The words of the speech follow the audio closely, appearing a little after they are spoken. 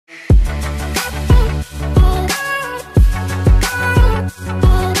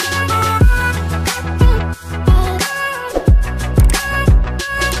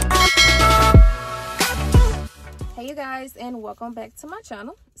guys, and welcome back to my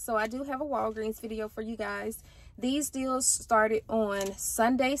channel. So I do have a Walgreens video for you guys. These deals started on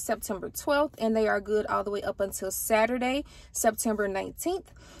Sunday, September 12th, and they are good all the way up until Saturday, September 19th.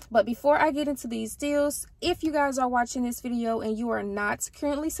 But before I get into these deals, if you guys are watching this video and you are not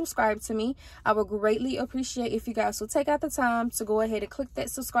currently subscribed to me, I would greatly appreciate if you guys will take out the time to go ahead and click that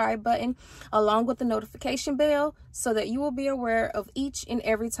subscribe button along with the notification bell so that you will be aware of each and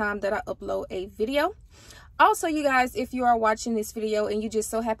every time that I upload a video. Also, you guys, if you are watching this video and you just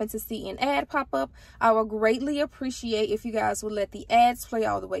so happen to see an ad pop up, I would greatly appreciate if you guys would let the ads play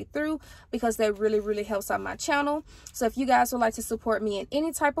all the way through, because that really helps out my channel. So if you guys would like to support me in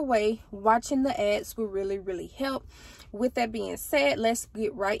any type of way, watching the ads will really help. With that being said, let's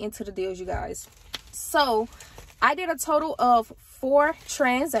get right into the deals, you guys. So I did a total of 4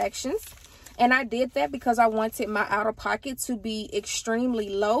 transactions, and I did that because I wanted my out of pocket to be extremely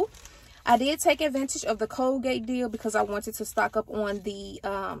low. I did take advantage of the Colgate deal because I wanted to stock up on the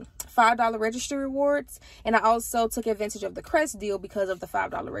 $5 registry rewards. And I also took advantage of the Crest deal because of the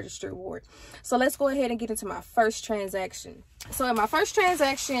 $5 registry reward. So let's go ahead and get into my first transaction. So in my first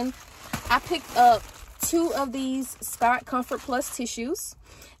transaction, I picked up 2 of these Scott Comfort Plus tissues.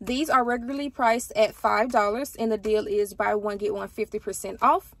 These are regularly priced at $5, and the deal is buy one, get one 50%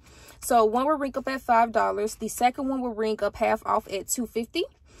 off. So one will ring up at $5. The second one will ring up half off at $2.50.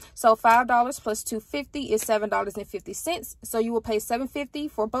 So $5 plus $2.50 is $7.50. So you will pay $7.50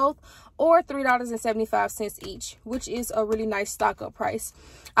 for both, or $3.75 each, which is a really nice stock up price.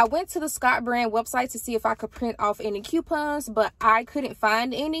 I went to the Scott brand website to see if I could print off any coupons, but I couldn't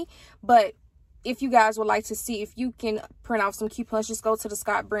find any. But if you guys would like to see if you can print off some coupons, just go to the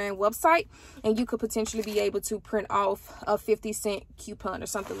Scott brand website and you could potentially be able to print off a 50-cent coupon or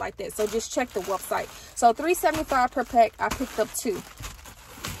something like that. So just check the website. So $3.75 per pack. I picked up 2.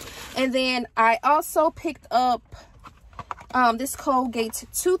 And then I also picked up this Colgate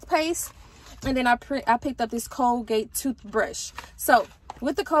toothpaste, and then I picked up this Colgate toothbrush. So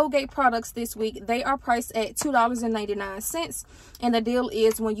with the Colgate products this week, they are priced at $2.99, and the deal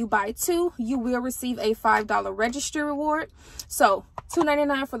is when you buy 2, you will receive a $5 registry reward. So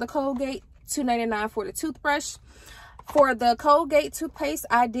 $2.99 for the Colgate, $2.99 for the toothbrush. For the Colgate toothpaste,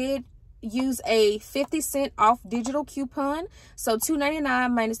 I did use a 50-cent off digital coupon. So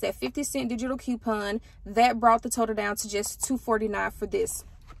 $2.99 minus that 50-cent digital coupon, that brought the total down to just $2.49 for this.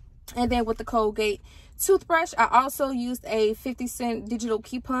 And then with the Colgate toothbrush, I also used a 50-cent digital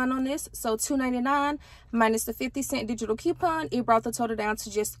coupon on this. So $2.99 minus the 50-cent digital coupon, it brought the total down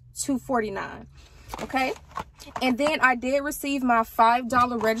to just $2.49. Okay, and then I did receive my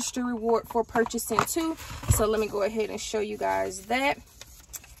 $5 registry reward for purchasing 2. So let me go ahead and show you guys that.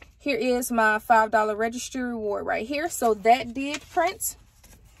 Here is my $5 registry reward right here. So that did print.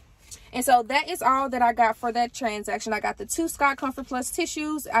 And so that is all that I got for that transaction. I got the 2 Scott Comfort Plus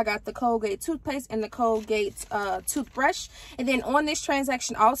tissues. I got the Colgate toothpaste and the Colgate toothbrush. And then on this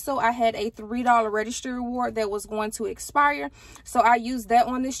transaction also, I had a $3 registry reward that was going to expire. So I used that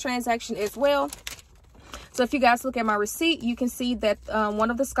on this transaction as well. So if you guys look at my receipt, you can see that one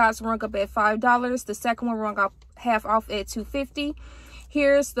of the Scotts rung up at $5. The second one rung up half off at $2.50.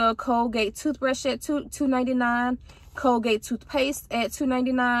 Here's the Colgate toothbrush at $2.99, Colgate toothpaste at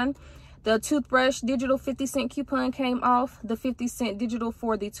 $2.99. The toothbrush digital 50-cent coupon came off. The 50-cent digital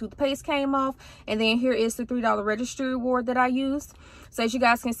for the toothpaste came off. And then here is the $3 registry reward that I used. So as you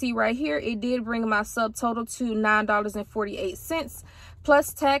guys can see right here, it did bring my subtotal to $9.48.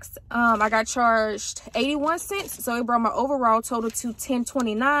 Plus tax, I got charged 81 cents. So it brought my overall total to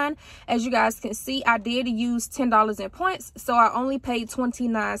 $10.29. As you guys can see, I did use $10 in points. So I only paid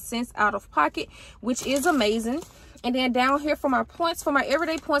 29 cents out of pocket, which is amazing. And then down here for my points, for my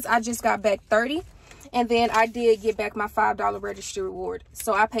everyday points, I just got back 30. And then I did get back my $5 registry reward.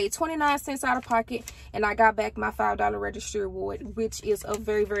 So I paid 29 cents out of pocket, and I got back my $5 registry reward, which is a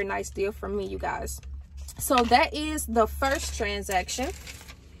very nice deal for me, you guys. So that is the first transaction.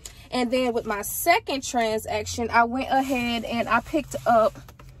 And then with my second transaction, I went ahead and I picked up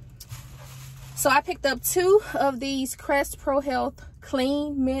 2 of these Crest Pro Health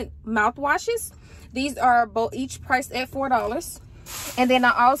Clean Mint mouthwashes. These are both each priced at $4. And then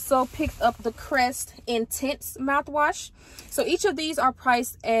I also picked up the Crest Intense mouthwash. So each of these are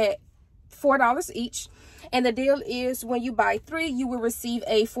priced at $4 each. And the deal is when you buy 3, you will receive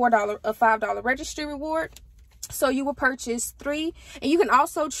a $5 registry reward. So you will purchase 3, and you can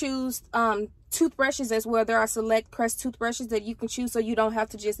also choose toothbrushes as well. There are select Crest toothbrushes that you can choose, so you don't have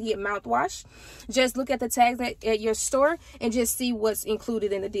to just get mouthwash. Just look at the tags at your store and just see what's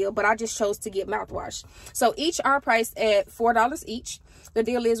included in the deal. But I just chose to get mouthwash. So each are priced at $4 each. The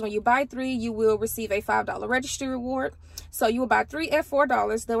deal is when you buy 3, you will receive a $5 registry reward. So you will buy 3 at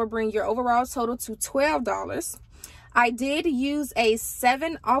 $4. That will bring your overall total to $12. I did use a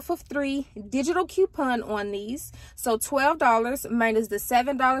 7 off of 3 digital coupon on these. So $12 minus the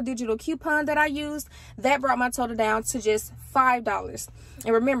 $7 digital coupon that I used, that brought my total down to just $5.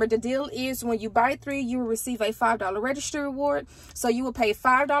 And remember, the deal is when you buy 3, you will receive a $5 registry reward. So you will pay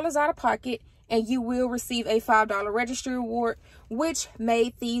 $5 out of pocket and you will receive a $5 registry reward, which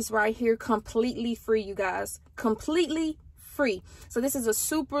made these right here completely free, you guys. Completely free. So this is a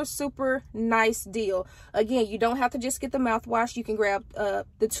super nice deal. Again, you don't have to just get the mouthwash. You can grab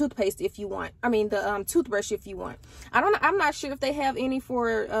the toothpaste if you want. I mean the toothbrush if you want. I'm not sure if they have any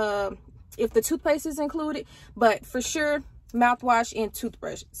for if the toothpaste is included, but for sure mouthwash and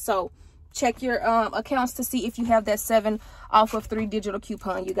toothbrush. So check your accounts to see if you have that 7 off of 3 digital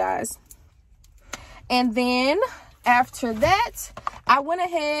coupon, you guys. And then after that, I went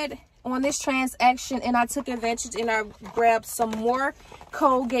ahead on this transaction and I took advantage and I grabbed some more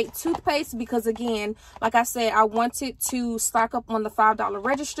Colgate toothpaste because, again, like I said, I wanted to stock up on the $5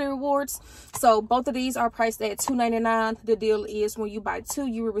 registry rewards. So both of these are priced at $2.99. The deal is when you buy 2,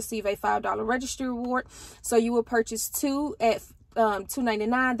 you will receive a $5 registry reward. So you will purchase 2 at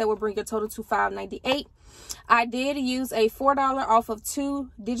 $2.99. That will bring your total to $5.98. I did use a $4 off of 2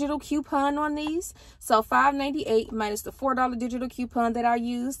 digital coupon on these. So $5.98 minus the $4 digital coupon that I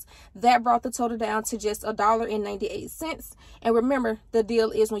used, that brought the total down to just $1.98. And remember, the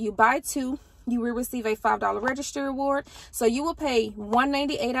deal is when you buy 2, you will receive a $5 registry reward. So you will pay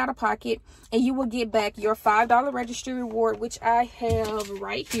 $1.98 out of pocket and you will get back your $5 registry reward, which I have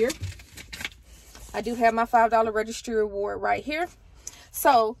right here. I do have my $5 registry reward right here.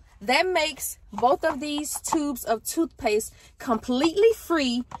 So that makes both of these tubes of toothpaste completely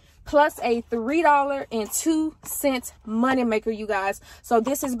free, plus a $3.02 money maker, you guys. So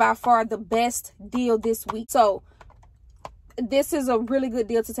this is by far the best deal this week. So this is a really good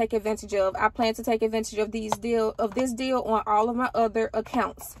deal to take advantage of. I plan to take advantage of this deal on all of my other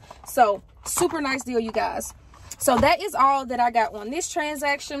accounts. So super nice deal, you guys. So that is all that I got on this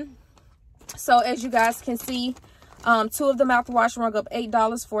transaction. So as you guys can see, 2 of the mouthwash rung up $8,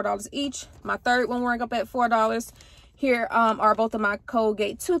 $4 each. My third one rung up at $4. Here are both of my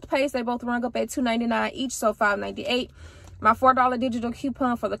Colgate toothpaste. They both rung up at $2.99 each, so $5.98. My $4 digital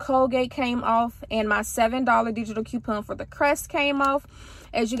coupon for the Colgate came off, and my $7 digital coupon for the Crest came off.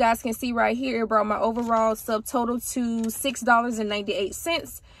 As you guys can see right here, it brought my overall subtotal to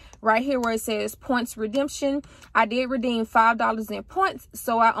 $6.98. Right here where it says points redemption, I did redeem $5 in points,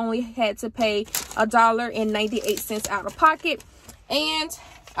 so I only had to pay $1.98 out of pocket, and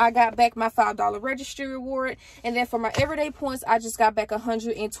I got back my $5 registry reward. And then for my everyday points, I just got back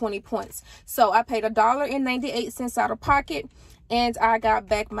 120 points. So I paid $1.98 out of pocket, and I got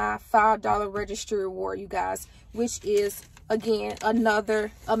back my $5 registry reward, you guys, which is, again,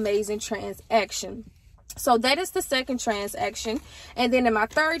 another amazing transaction. So that is the second transaction. And then in my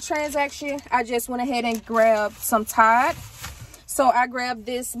third transaction, I just went ahead and grabbed some Tide. So I grabbed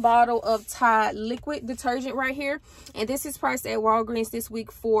this bottle of Tide liquid detergent right here. And this is priced at Walgreens this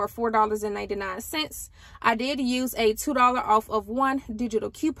week for $4.99. I did use a $2 off of 1 digital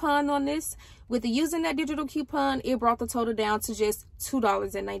coupon on this. With using that digital coupon, it brought the total down to just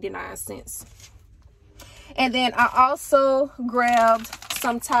 $2.99. And then I also grabbed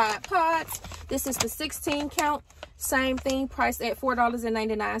some Tide Pods. This is the 16 count. Same thing, priced at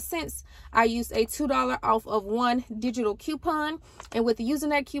 $4.99. I used a $2 off of 1 digital coupon. And with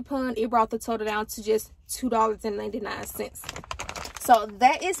using that coupon, it brought the total down to just $2.99. So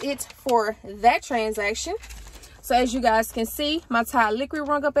that is it for that transaction. So as you guys can see, my Tide liquid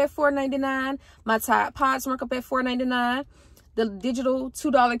rung up at $4.99. My Tide Pods rung up at $4.99. The digital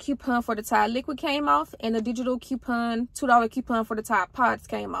 $2 coupon for the Tide liquid came off, and the digital coupon, $2 coupon for the Tide Pods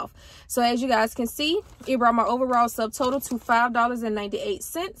came off. So as you guys can see, it brought my overall subtotal to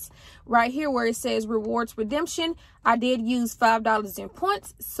 $5.98. Right here where it says rewards redemption, I did use $5 in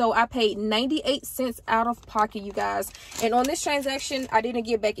points, so I paid 98 cents out of pocket, you guys. And on this transaction, I didn't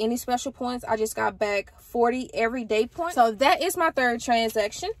get back any special points. I just got back 40 everyday points. So that is my third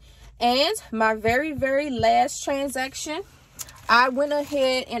transaction. And my very last transaction, I went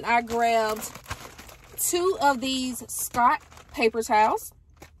ahead and I grabbed 2 of these Scott paper towels.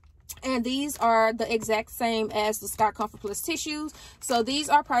 And these are the exact same as the Scott Comfort Plus tissues. So these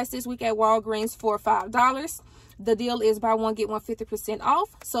are priced this week at Walgreens for $5. the deal is buy one get one 50% off.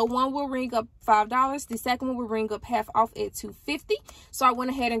 So one will ring up $5. The second one will ring up half off at $2.50. So I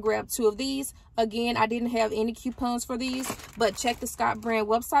went ahead and grabbed 2 of these. Again, I didn't have any coupons for these, but check the Scott brand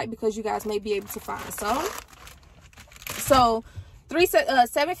website because you guys may be able to find some. So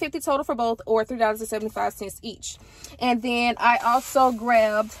 $7.50 total for both, or $3.75 each. And then I also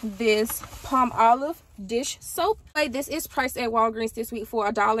grabbed this palm olive dish soap. This is priced at Walgreens this week for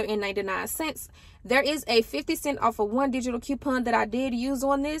 $1.99. There is a 50% off of one digital coupon that I did use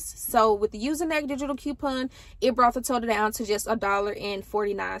on this. So with using that digital coupon, it brought the total down to just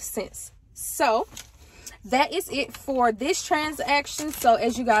 $1.49. So that is it for this transaction. So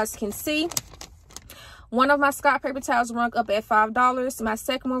as you guys can see, one of my Scott paper towels rung up at $5. My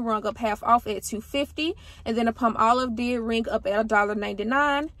second one rung up half off at $2.50. And then the palm olive did ring up at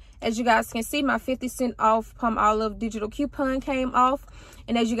 $1.99. As you guys can see, my 50% off palm olive digital coupon came off.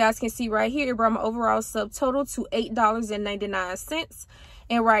 And as you guys can see right here, it brought my overall subtotal to $8.99.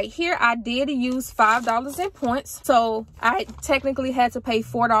 And right here, I did use $5 in points. So I technically had to pay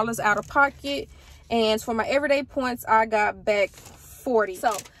 $4 out of pocket. And for my everyday points, I got back $40.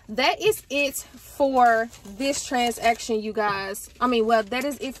 So that is it for this transaction, you guys. Well, that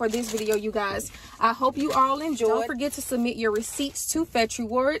is it for this video, you guys. I hope you all enjoyed. Don't forget to submit your receipts to Fetch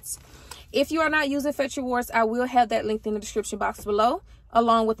Rewards. If you are not using Fetch Rewards, I will have that linked in the description box below,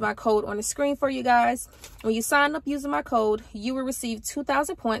 along with my code on the screen for you guys. When you sign up using my code, you will receive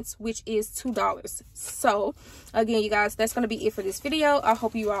 2,000 points, which is $2. So again, you guys, that's going to be it for this video. I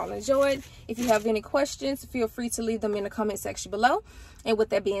hope you all enjoyed. If you have any questions, feel free to leave them in the comment section below. And with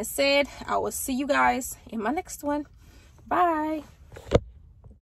that being said, I will see you guys in my next one. Bye.